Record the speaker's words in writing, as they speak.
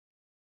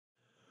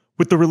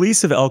With the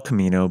release of El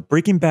Camino,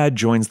 Breaking Bad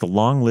joins the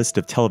long list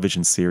of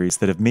television series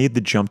that have made the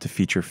jump to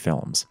feature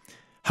films.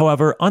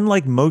 However,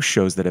 unlike most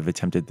shows that have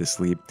attempted this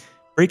leap,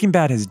 Breaking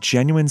Bad has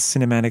genuine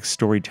cinematic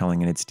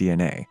storytelling in its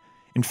DNA.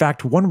 In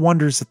fact, one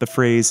wonders that the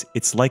phrase,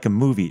 "it's like a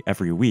movie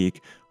every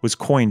week," was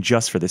coined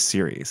just for this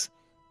series.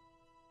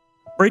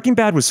 Breaking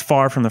Bad was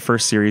far from the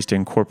first series to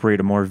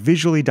incorporate a more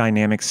visually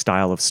dynamic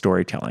style of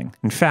storytelling.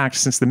 In fact,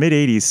 since the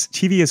mid-80s,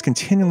 TV has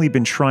continually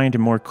been trying to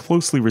more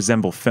closely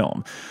resemble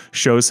film.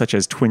 Shows such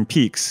as Twin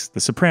Peaks, The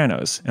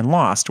Sopranos, and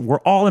Lost were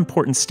all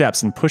important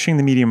steps in pushing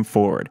the medium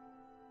forward.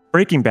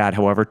 Breaking Bad,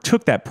 however,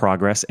 took that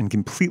progress and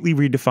completely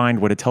redefined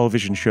what a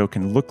television show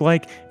can look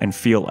like and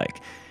feel like.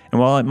 And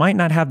while it might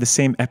not have the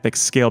same epic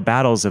scale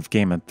battles of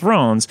Game of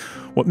Thrones,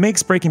 what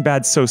makes Breaking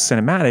Bad so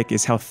cinematic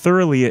is how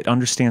thoroughly it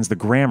understands the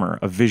grammar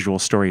of visual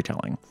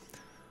storytelling.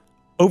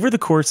 Over the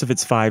course of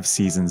its 5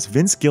 seasons,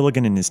 Vince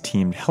Gilligan and his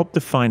team helped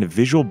define a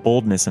visual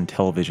boldness on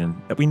television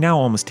that we now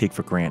almost take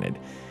for granted.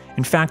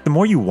 In fact, the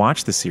more you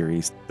watch the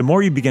series, the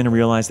more you begin to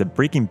realize that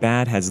Breaking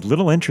Bad has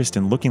little interest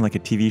in looking like a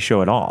TV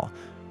show at all.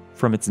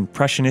 From its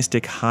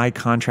impressionistic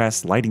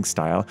high-contrast lighting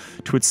style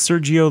to its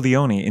Sergio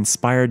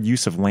Leone-inspired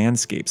use of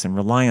landscapes and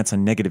reliance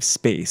on negative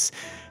space,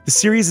 the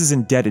series is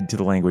indebted to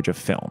the language of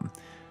film.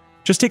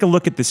 Just take a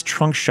look at this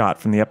trunk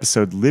shot from the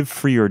episode Live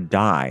Free or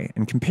Die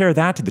and compare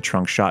that to the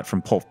trunk shot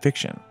from Pulp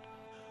Fiction.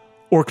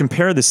 Or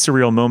compare the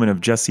surreal moment of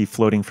Jesse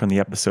floating from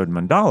the episode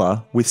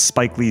Mandala with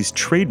Spike Lee's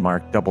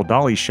trademark double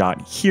dolly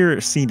shot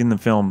here seen in the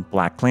film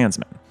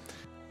BlacKkKlansman.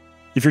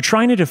 If you're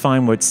trying to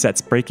define what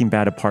sets Breaking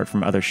Bad apart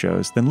from other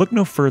shows, then look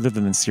no further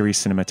than the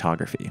series'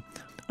 cinematography.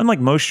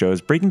 Unlike most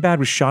shows, Breaking Bad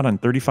was shot on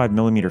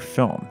 35mm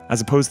film, as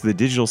opposed to the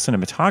digital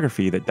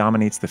cinematography that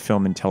dominates the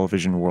film and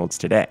television worlds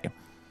today.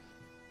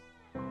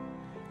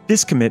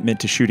 This commitment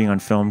to shooting on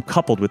film,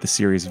 coupled with the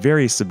series'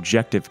 very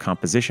subjective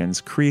compositions,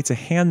 creates a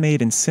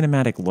handmade and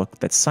cinematic look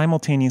that's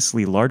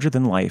simultaneously larger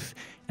than life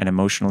and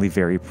emotionally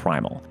very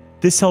primal.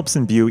 This helps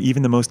imbue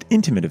even the most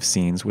intimate of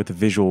scenes with a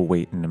visual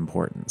weight and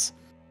importance.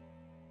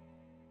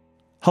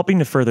 Helping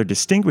to further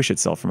distinguish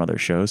itself from other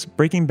shows,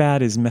 Breaking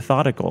Bad is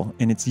methodical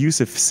in its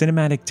use of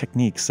cinematic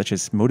techniques such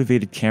as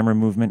motivated camera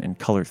movement and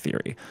color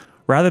theory.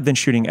 Rather than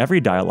shooting every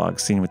dialogue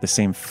scene with the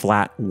same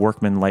flat,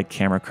 workman-like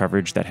camera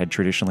coverage that had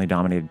traditionally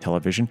dominated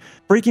television,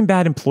 Breaking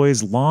Bad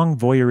employs long,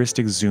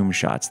 voyeuristic zoom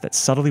shots that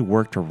subtly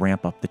work to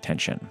ramp up the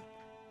tension.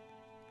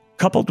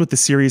 Coupled with the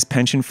series'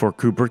 penchant for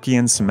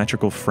Kubrickian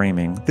symmetrical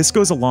framing, this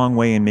goes a long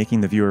way in making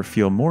the viewer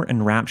feel more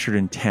enraptured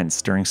and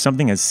tense during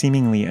something as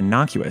seemingly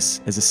innocuous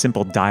as a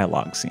simple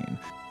dialogue scene.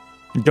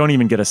 And don't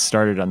even get us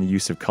started on the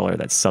use of color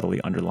that subtly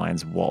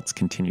underlines Walt's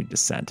continued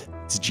descent.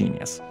 It's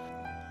genius.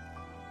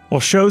 While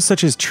shows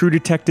such as True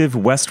Detective,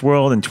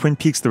 Westworld, and Twin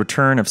Peaks: The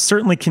Return have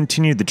certainly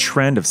continued the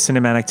trend of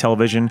cinematic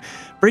television,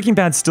 Breaking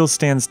Bad still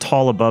stands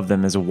tall above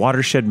them as a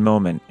watershed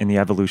moment in the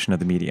evolution of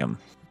the medium.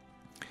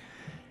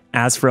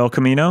 As for El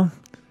Camino,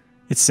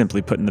 it's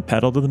simply putting the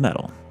pedal to the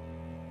metal.